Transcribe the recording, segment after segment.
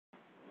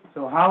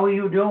So how are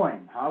you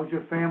doing? How's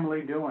your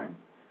family doing?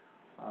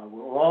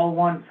 We're all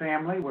one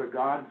family. We're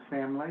God's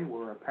family.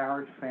 We're a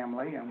parish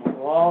family, and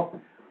we're all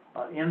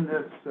in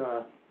this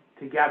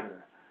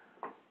together.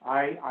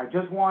 I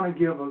just want to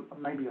give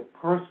maybe a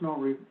personal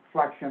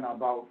reflection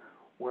about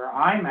where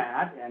I'm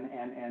at,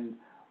 and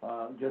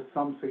just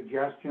some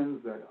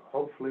suggestions that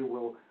hopefully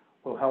will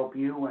help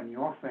you and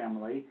your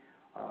family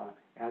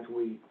as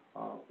we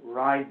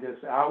ride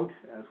this out,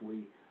 as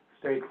we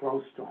stay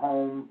close to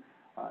home,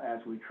 as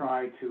we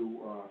try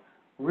to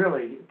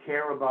really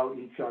care about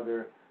each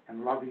other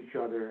and love each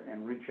other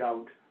and reach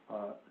out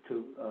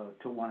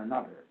to one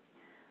another.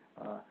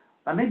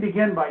 Let me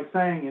begin by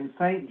saying in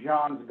St.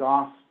 John's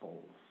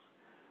Gospels,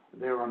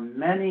 there are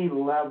many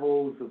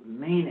levels of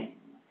meaning.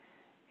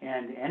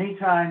 And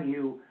anytime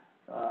you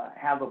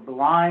have a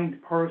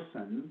blind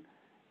person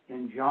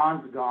in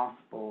John's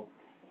Gospel,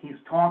 he's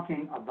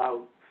talking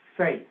about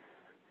faith.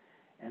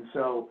 And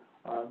so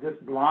this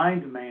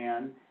blind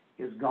man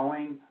is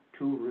going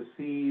to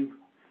receive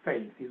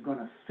faith. He's going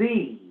to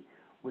see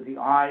with the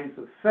eyes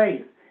of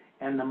faith.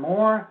 And the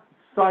more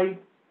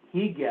sight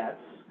he gets,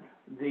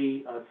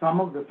 some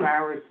of the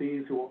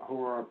Pharisees who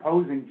are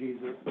opposing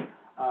Jesus,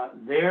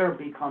 they're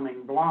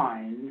becoming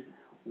blind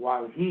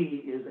while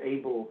he is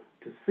able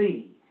to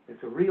see.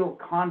 It's a real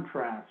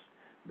contrast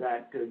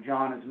that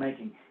John is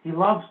making. He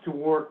loves to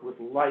work with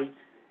light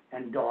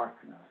and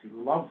darkness. He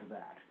loves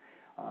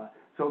that.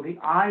 So the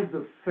eyes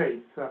of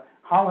faith,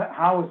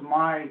 how has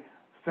my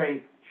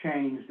faith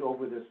changed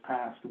over this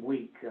past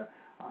week?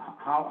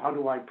 How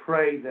do I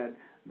pray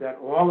that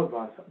all of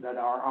us, that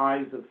our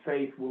eyes of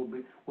faith will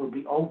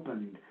be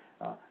opened?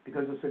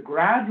 Because it's a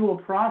gradual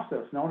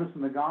process. Notice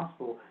in the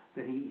gospel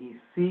that he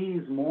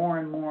sees more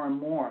and more and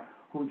more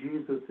who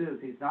Jesus is.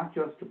 He's not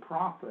just a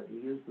prophet. He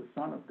is the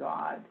Son of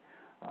God.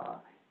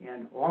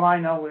 And all I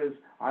know is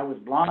I was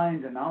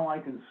blind and now I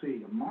can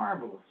see. A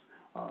marvelous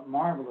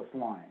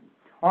line.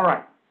 All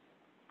right.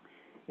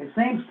 It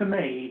seems to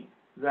me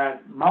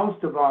that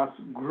most of us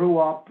grew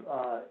up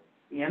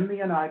in the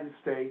United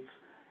States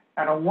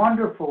at a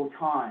wonderful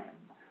time.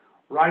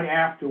 Right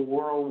after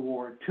World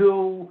War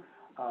II,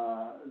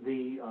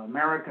 the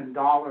American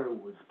dollar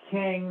was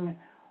king,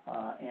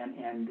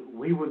 and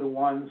we were the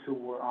ones who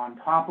were on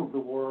top of the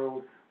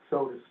world,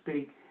 so to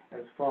speak,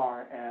 as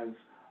far as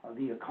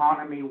the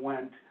economy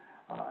went,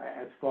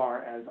 as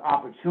far as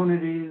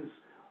opportunities.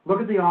 Look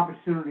at the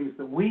opportunities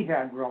that we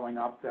had growing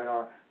up that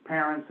our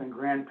parents and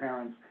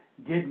grandparents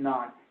did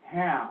not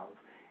have.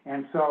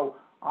 And so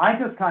I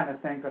just kind of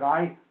think that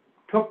I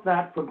took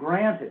that for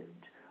granted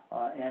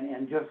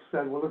and just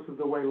said, well, this is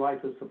the way life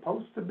is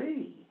supposed to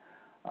be.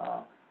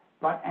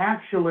 But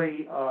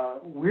actually,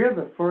 we're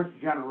the first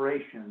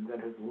generation that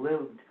has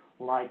lived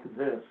like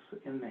this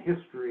in the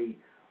history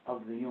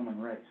of the human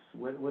race.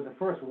 We're the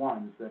first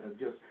ones that have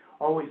just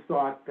always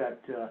thought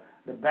that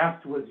the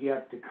best was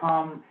yet to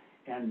come,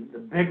 and the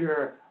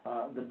bigger,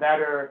 the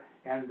better,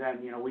 and then,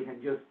 we can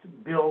just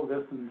build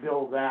this and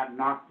build that,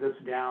 knock this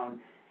down,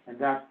 and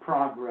that's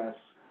progress,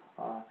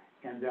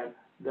 and that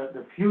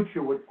the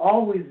future would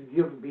always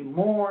be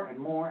more and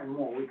more and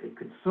more. We could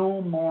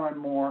consume more and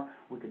more,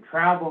 we could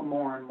travel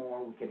more and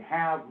more, we could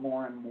have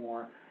more and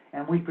more,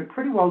 and we could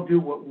pretty well do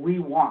what we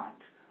want.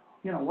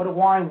 What do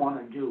I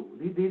want to do?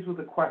 These were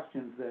the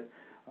questions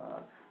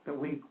that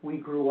we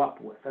grew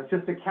up with. That's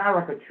just a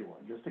caricature.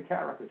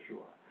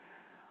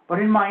 But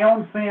in my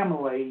own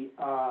family,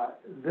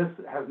 this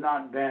has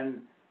not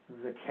been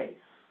the case.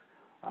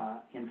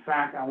 In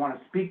fact, I want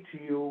to speak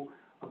to you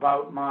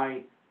about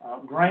my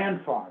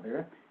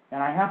grandfather,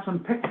 and I have some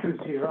pictures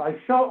here.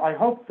 I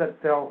hope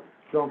that they'll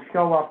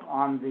show up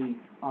on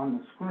the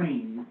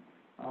screen.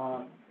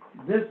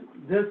 This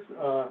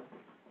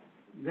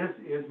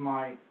is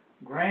my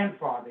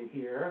grandfather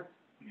here,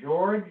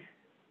 George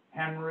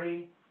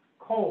Henry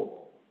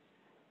Cole.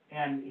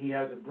 And he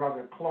has a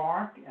brother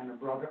Clark and a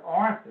brother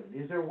Arthur.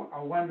 These are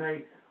when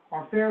they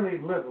are fairly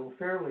little,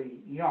 fairly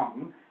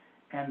young.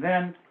 And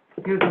then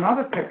here's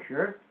another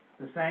picture,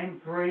 the same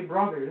three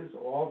brothers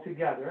all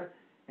together.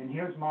 And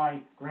here's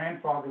my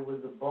grandfather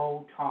with the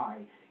bow tie.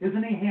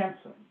 Isn't he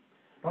handsome?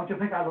 Don't you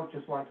think I look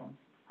just like him?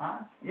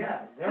 Huh?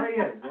 Yeah, there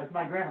he is. That's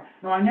my grandfather.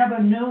 No, I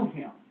never knew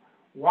him.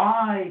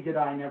 Why did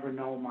I never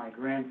know my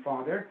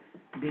grandfather?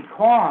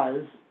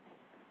 Because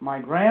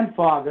my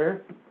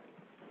grandfather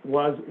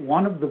was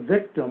one of the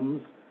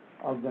victims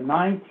of the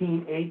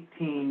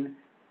 1918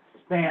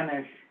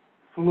 Spanish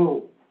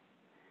flu.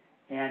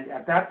 And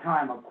at that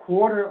time, a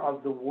quarter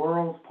of the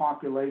world's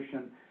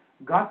population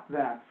got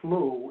that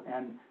flu,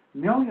 and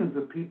millions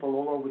of people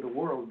all over the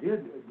world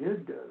did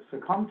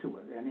succumb to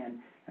it.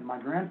 And my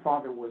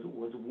grandfather was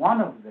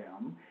one of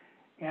them.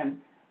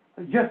 And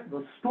just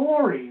the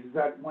stories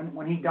that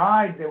when he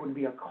died, there would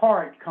be a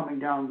cart coming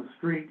down the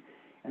street,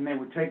 and they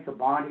would take the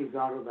bodies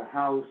out of the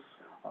house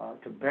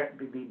to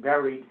be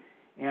buried,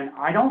 and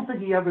I don't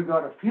think he ever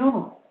got a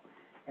funeral.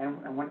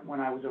 And when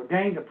I was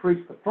ordained a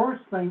priest, the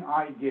first thing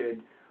I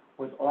did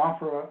was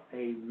offer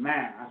a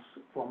mass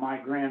for my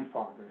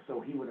grandfather,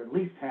 so he would at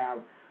least have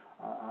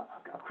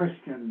a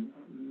Christian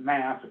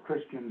mass, a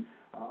Christian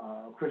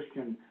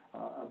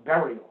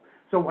burial.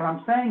 So what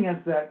I'm saying is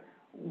that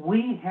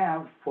we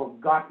have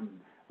forgotten.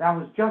 That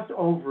was just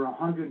over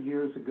 100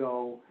 years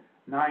ago,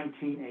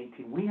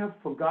 1918. We have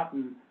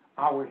forgotten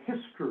our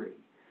history.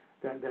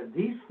 That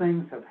these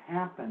things have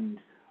happened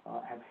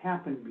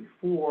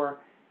before,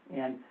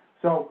 and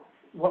so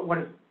what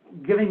is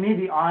giving me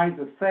the eyes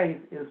of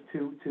faith is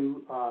to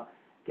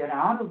get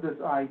out of this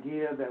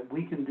idea that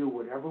we can do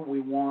whatever we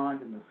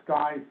want and the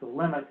sky's the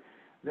limit.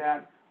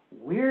 That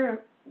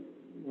we're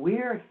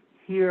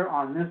here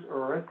on this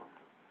earth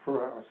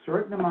for a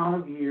certain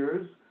amount of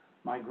years.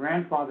 My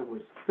grandfather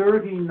was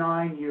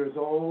 39 years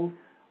old,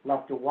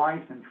 left a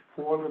wife and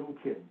 4 little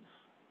kids.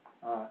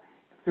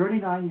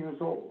 39 years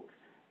old.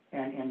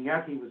 And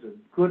yet he was a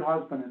good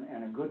husband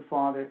and a good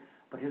father,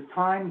 but his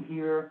time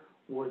here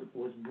was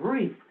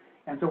brief.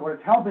 And so what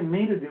it's helping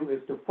me to do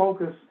is to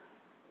focus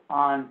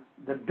on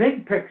the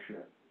big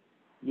picture.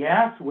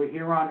 Yes, we're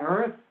here on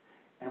earth,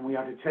 and we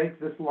are to take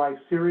this life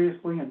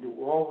seriously and do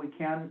all we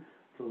can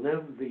to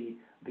live the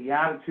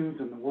Beatitudes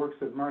and the works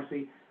of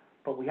mercy,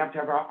 but we have to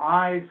have our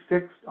eyes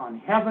fixed on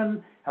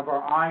heaven, have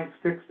our eyes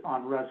fixed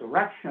on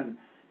resurrection,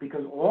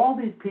 because all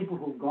these people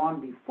who've gone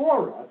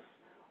before us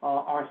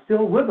are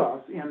still with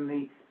us in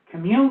the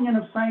communion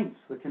of saints,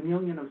 the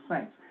communion of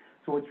saints.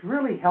 So it's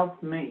really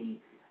helped me,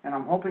 and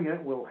I'm hoping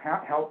it will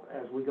help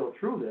as we go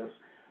through this,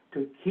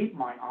 to keep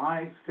my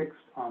eyes fixed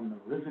on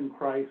the risen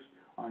Christ,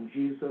 on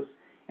Jesus,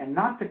 and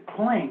not to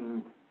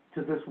cling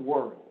to this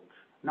world,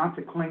 not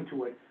to cling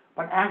to it,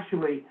 but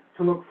actually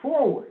to look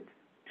forward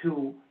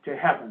to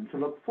heaven, to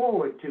look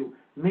forward to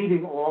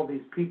meeting all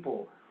these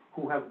people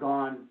who have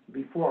gone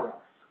before us.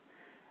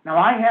 Now,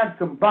 I had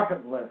some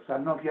bucket lists. I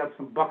don't know if you have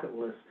some bucket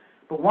lists,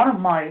 but one of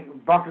my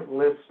bucket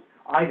list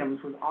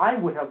items was I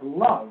would have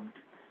loved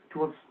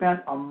to have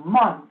spent a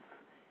month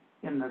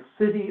in the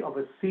city of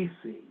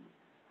Assisi,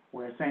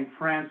 where St.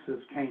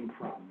 Francis came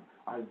from.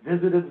 I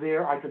visited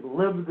there. I could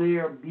live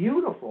there.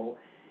 Beautiful.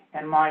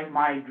 And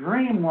my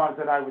dream was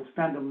that I would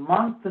spend a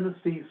month in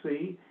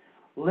Assisi,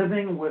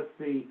 living with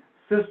the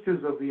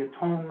Sisters of the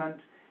Atonement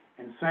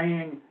and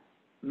saying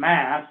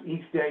Mass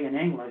each day in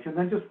English, and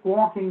then just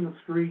walking the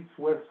streets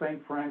where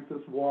St.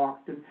 Francis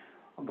walked and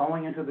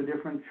going into the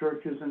different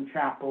churches and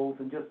chapels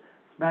and just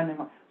spending.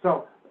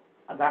 So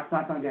that's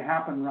not going to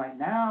happen right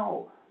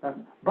now.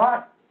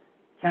 But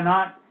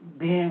cannot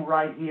being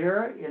right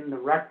here in the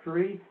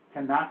rectory,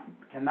 cannot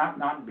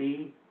not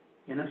be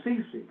in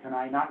Assisi? Can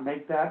I not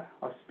make that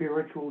a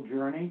spiritual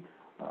journey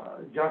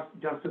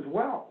just as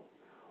well?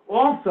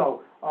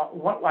 Also,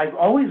 what I've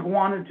always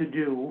wanted to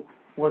do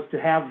was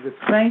to have the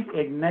St.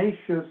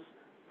 Ignatius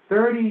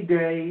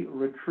 30-day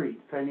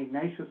retreat. St.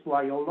 Ignatius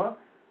Loyola,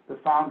 the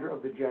founder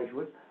of the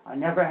Jesuits. I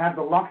never had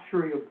the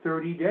luxury of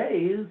 30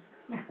 days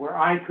where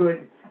I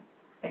could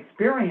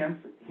experience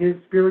his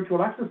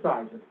spiritual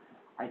exercises.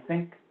 I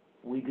think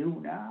we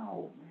do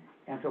now.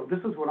 And so this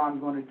is what I'm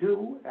going to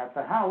do at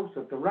the house,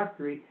 at the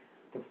rectory,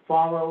 to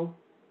follow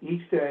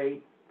each day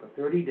for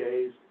 30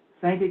 days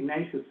St.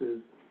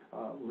 Ignatius's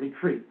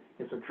retreat.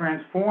 It's a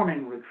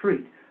transforming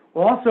retreat.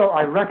 Also,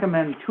 I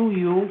recommend to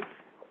you,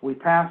 we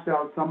passed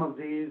out some of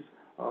these,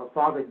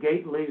 Father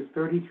Gately's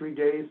 33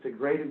 Days to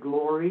Greater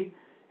Glory,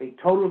 a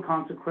total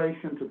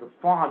consecration to the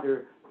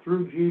Father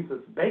through Jesus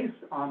based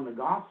on the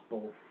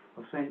Gospel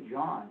of St.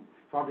 John.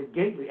 Father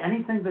Gately,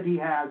 anything that he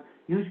has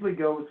usually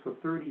goes for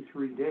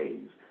 33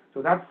 days.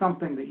 So that's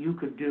something that you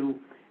could do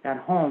at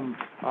home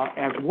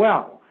as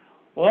well.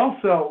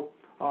 Also,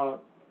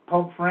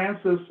 Pope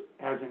Francis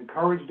has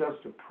encouraged us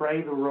to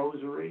pray the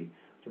Rosary,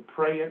 to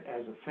pray it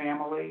as a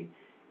family,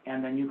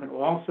 and then you can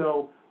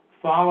also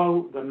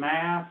follow the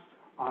Mass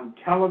on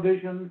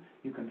television.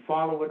 You can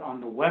follow it on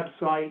the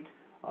website.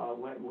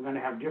 We're going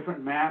to have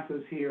different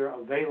Masses here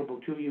available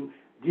to you.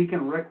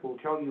 Deacon Rick will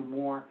tell you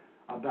more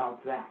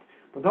about that.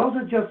 But those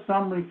are just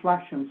some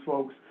reflections,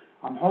 folks.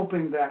 I'm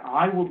hoping that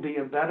I will be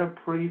a better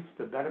priest,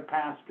 a better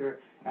pastor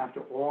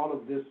after all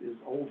of this is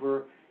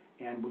over.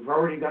 And we've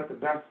already got the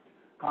best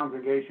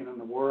congregation in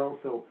the world,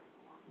 so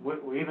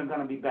we're even going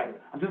to be better.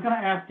 I'm just going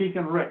to ask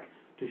Deacon Rick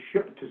to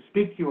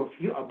speak to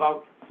you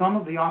about some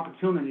of the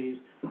opportunities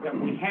that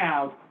we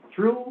have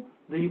through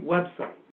the website.